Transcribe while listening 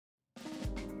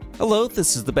Hello,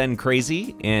 this is the Ben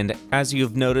Crazy, and as you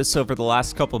have noticed over the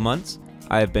last couple months,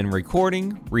 I have been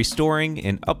recording, restoring,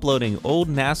 and uploading old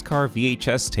NASCAR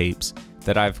VHS tapes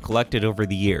that I've collected over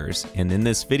the years, and in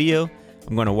this video,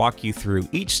 I'm going to walk you through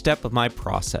each step of my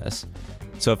process.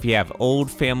 So if you have old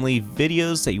family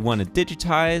videos that you want to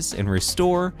digitize and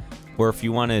restore, or if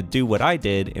you want to do what I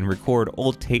did and record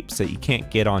old tapes that you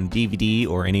can't get on DVD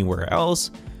or anywhere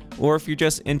else, or if you're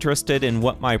just interested in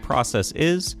what my process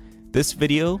is, this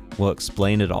video will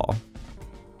explain it all.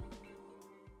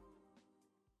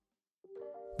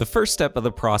 The first step of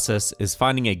the process is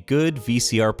finding a good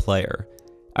VCR player.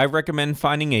 I recommend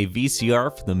finding a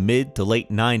VCR from the mid to late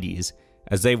 90s,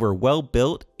 as they were well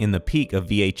built in the peak of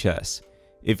VHS.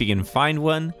 If you can find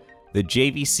one, the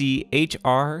JVC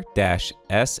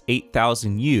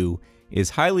HR-S8000U is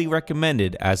highly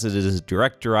recommended as it is a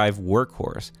direct drive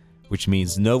workhorse, which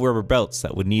means no rubber belts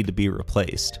that would need to be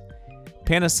replaced.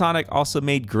 Panasonic also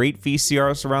made great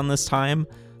VCRs around this time,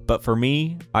 but for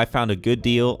me, I found a good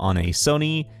deal on a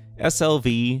Sony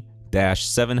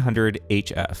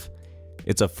SLV-700HF.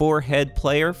 It's a 4-head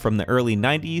player from the early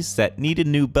 90s that needed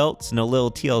new belts and a little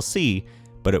TLC,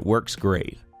 but it works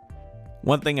great.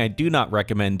 One thing I do not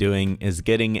recommend doing is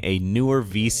getting a newer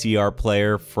VCR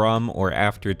player from or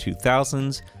after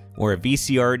 2000s or a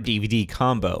VCR DVD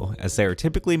combo, as they are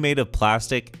typically made of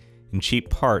plastic and cheap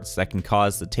parts that can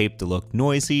cause the tape to look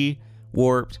noisy,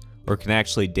 warped, or can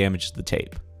actually damage the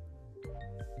tape.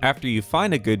 After you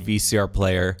find a good VCR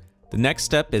player, the next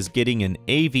step is getting an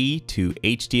AV to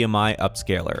HDMI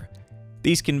upscaler.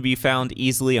 These can be found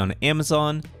easily on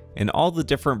Amazon, and all the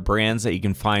different brands that you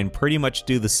can find pretty much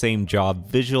do the same job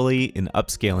visually in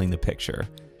upscaling the picture.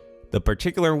 The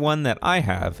particular one that I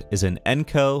have is an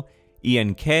Enco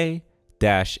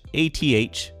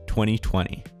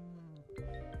ENK-ATH2020.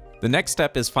 The next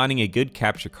step is finding a good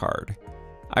capture card.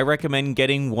 I recommend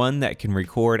getting one that can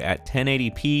record at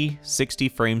 1080p 60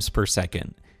 frames per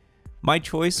second. My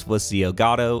choice was the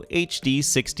Elgato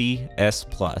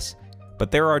HD60S Plus, but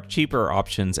there are cheaper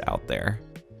options out there.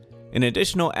 An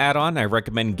additional add-on I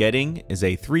recommend getting is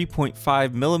a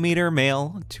 3.5mm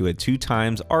male to a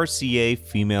 2x RCA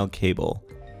female cable.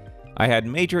 I had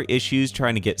major issues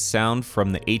trying to get sound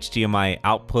from the HDMI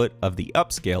output of the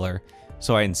upscaler,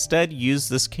 so I instead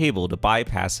used this cable to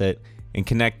bypass it and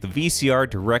connect the VCR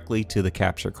directly to the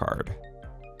capture card.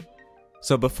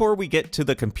 So before we get to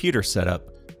the computer setup,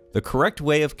 the correct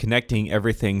way of connecting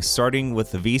everything starting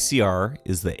with the VCR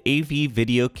is the AV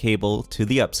video cable to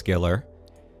the upscaler,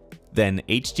 then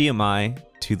HDMI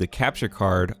to the capture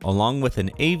card along with an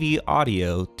AV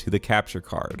audio to the capture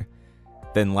card,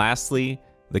 then lastly,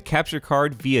 the capture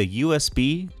card via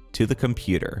USB to the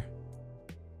computer.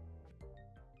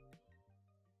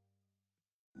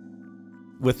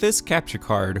 With this capture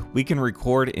card, we can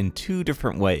record in two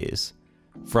different ways,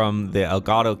 from the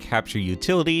Elgato Capture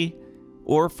Utility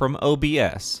or from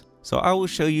OBS, so I will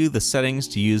show you the settings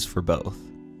to use for both.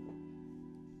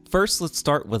 First, let's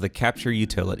start with the Capture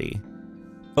Utility.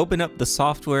 Open up the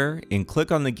software and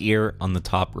click on the gear on the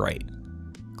top right.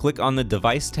 Click on the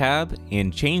Device tab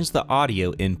and change the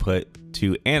audio input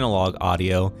to analog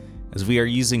audio, as we are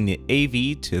using the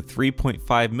AV to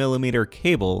 3.5mm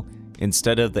cable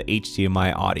instead of the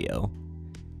HDMI audio.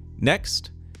 Next,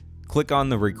 click on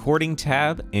the Recording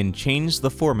tab and change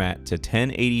the format to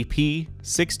 1080p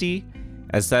 60,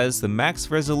 as that is the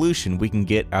max resolution we can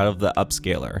get out of the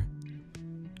upscaler.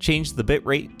 Change the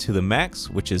bitrate to the max,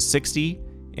 which is 60,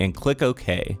 and click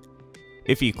OK.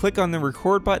 If you click on the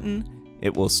record button,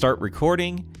 it will start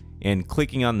recording, and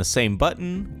clicking on the same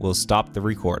button will stop the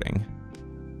recording.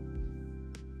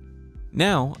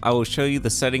 Now, I will show you the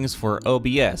settings for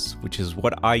OBS, which is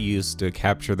what I use to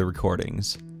capture the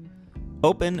recordings.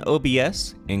 Open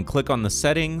OBS and click on the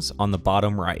settings on the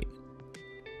bottom right.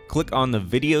 Click on the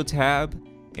Video tab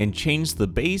and change the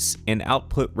base and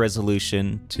output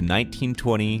resolution to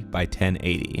 1920 by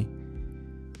 1080.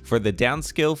 For the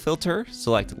downscale filter,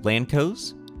 select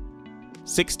Lancos,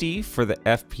 60 for the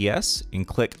FPS, and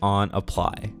click on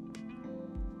Apply.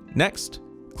 Next,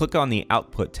 click on the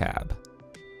Output tab.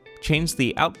 Change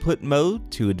the output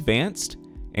mode to Advanced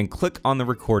and click on the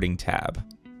Recording tab.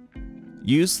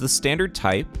 Use the standard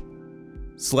type,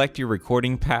 select your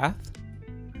recording path,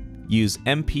 use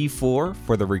MP4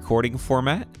 for the recording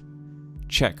format,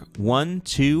 check 1,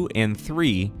 2, and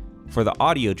 3 for the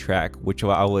audio track, which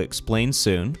I will explain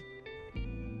soon.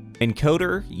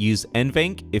 Encoder, use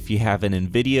NVENC if you have an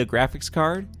NVIDIA graphics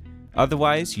card,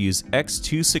 otherwise use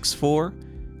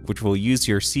X264, which will use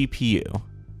your CPU.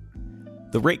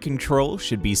 The rate control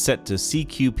should be set to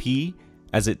CQP,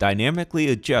 as it dynamically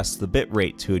adjusts the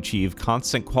bitrate to achieve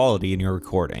constant quality in your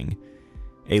recording.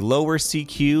 A lower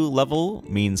CQ level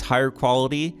means higher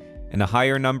quality, and a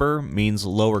higher number means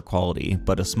lower quality,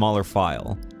 but a smaller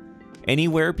file.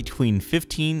 Anywhere between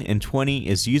 15 and 20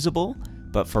 is usable,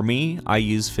 but for me, I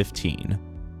use 15.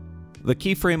 The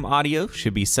keyframe audio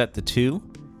should be set to 2.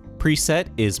 Preset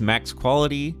is max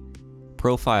quality,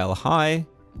 profile high,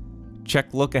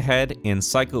 check look ahead and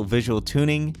cycle visual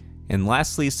tuning, and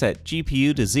lastly set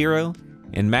GPU to 0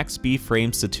 and max B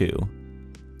frames to 2.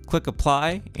 Click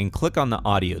apply and click on the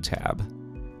audio tab.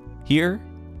 Here,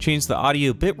 change the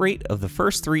audio bitrate of the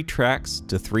first 3 tracks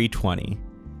to 320.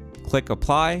 Click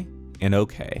apply and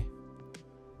OK.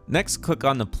 Next, click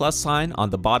on the plus sign on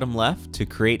the bottom left to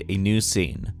create a new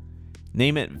scene.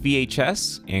 Name it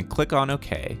VHS and click on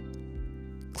OK.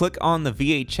 Click on the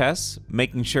VHS,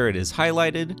 making sure it is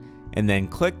highlighted, and then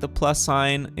click the plus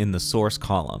sign in the source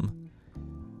column.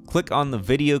 Click on the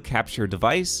video capture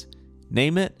device,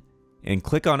 name it, and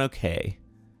click on OK.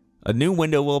 A new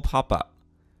window will pop up.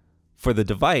 For the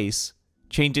device,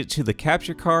 change it to the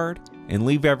capture card and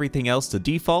leave everything else to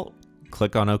default.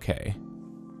 Click on OK.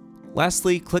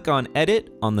 Lastly, click on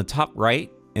Edit on the top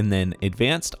right and then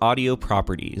Advanced Audio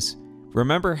Properties.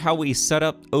 Remember how we set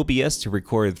up OBS to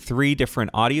record 3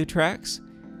 different audio tracks?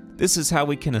 This is how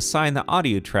we can assign the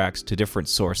audio tracks to different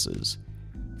sources.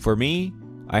 For me,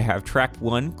 I have track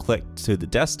 1 clicked to the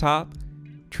desktop,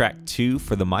 track 2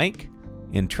 for the mic,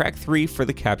 and track 3 for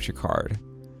the capture card.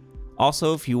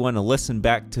 Also, if you want to listen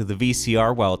back to the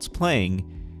VCR while it's playing,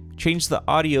 change the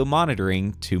audio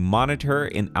monitoring to Monitor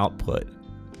and Output.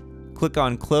 Click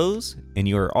on Close and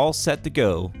you are all set to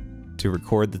go to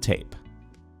record the tape.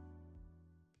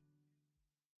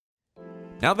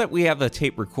 Now that we have the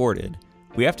tape recorded,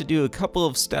 we have to do a couple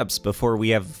of steps before we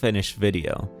have the finished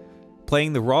video.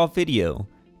 Playing the raw video,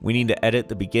 we need to edit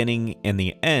the beginning and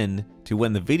the end to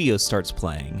when the video starts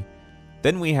playing.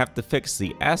 Then we have to fix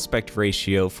the aspect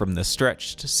ratio from the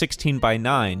stretched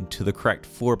 16:9 to the correct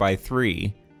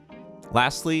 4:3.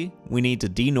 Lastly, we need to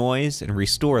denoise and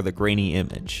restore the grainy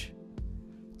image.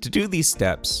 To do these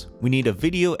steps, we need a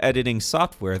video editing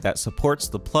software that supports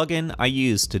the plugin I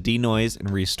use to denoise and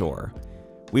restore.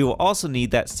 We will also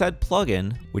need that said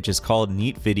plugin, which is called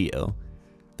Neat Video.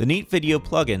 The Neat Video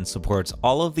plugin supports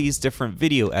all of these different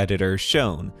video editors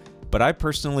shown, but I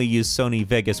personally use Sony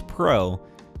Vegas Pro,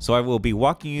 so I will be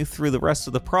walking you through the rest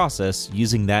of the process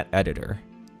using that editor.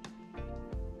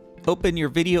 Open your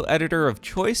video editor of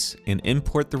choice and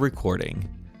import the recording.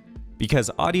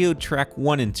 Because audio track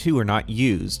 1 and 2 are not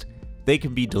used, they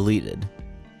can be deleted.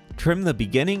 Trim the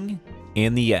beginning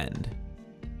and the end.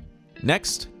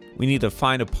 Next, we need to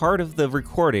find a part of the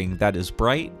recording that is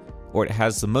bright or it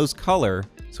has the most color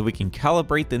so we can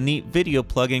calibrate the Neat Video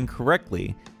plugin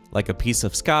correctly, like a piece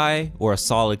of sky or a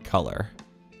solid color.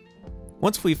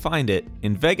 Once we find it,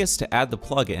 in Vegas to add the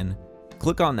plugin,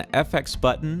 click on the FX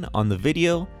button on the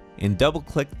video and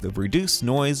double-click the Reduce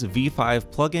Noise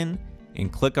V5 plugin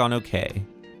and click on OK.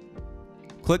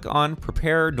 Click on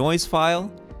Prepare Noise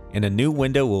File and a new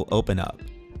window will open up.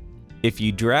 If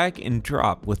you drag and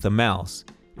drop with the mouse,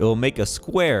 it will make a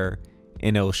square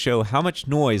and it will show how much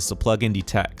noise the plugin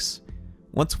detects.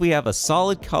 Once we have a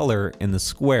solid color in the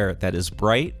square that is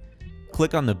bright,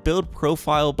 click on the Build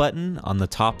Profile button on the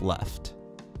top left.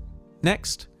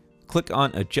 Next, click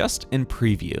on Adjust and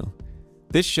Preview.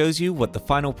 This shows you what the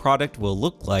final product will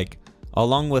look like,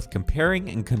 along with comparing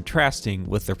and contrasting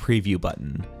with the Preview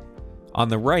button. On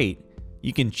the right,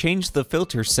 you can change the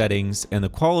filter settings and the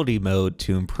quality mode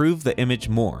to improve the image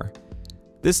more.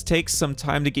 This takes some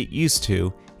time to get used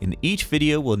to, and each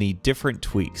video will need different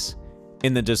tweaks.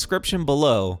 In the description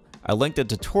below, I linked a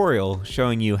tutorial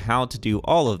showing you how to do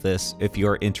all of this if you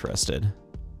are interested.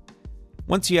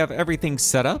 Once you have everything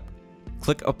set up,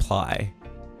 click Apply.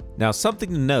 Now something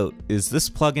to note is this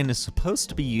plugin is supposed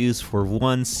to be used for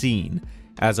one scene,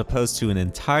 as opposed to an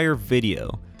entire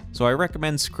video, so I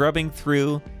recommend scrubbing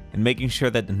through and making sure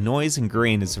that the noise and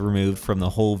grain is removed from the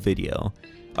whole video.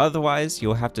 Otherwise,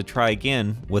 you'll have to try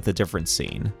again with a different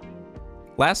scene.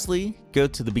 Lastly, go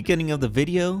to the beginning of the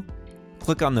video,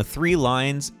 click on the 3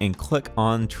 lines and click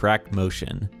on Track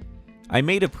Motion. I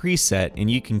made a preset and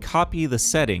you can copy the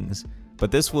settings,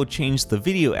 but this will change the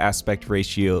video aspect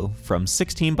ratio from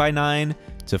 16:9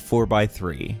 to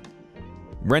 4:3.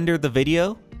 Render the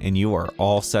video and you are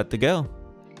all set to go.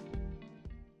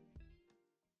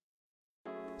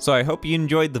 So I hope you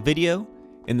enjoyed the video.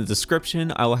 In the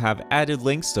description, I will have added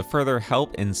links to further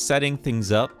help in setting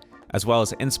things up, as well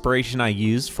as inspiration I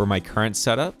used for my current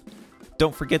setup.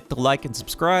 Don't forget to like and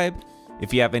subscribe.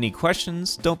 If you have any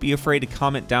questions, don't be afraid to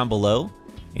comment down below.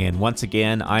 And once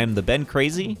again, I am the Ben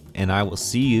Crazy, and I will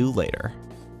see you later.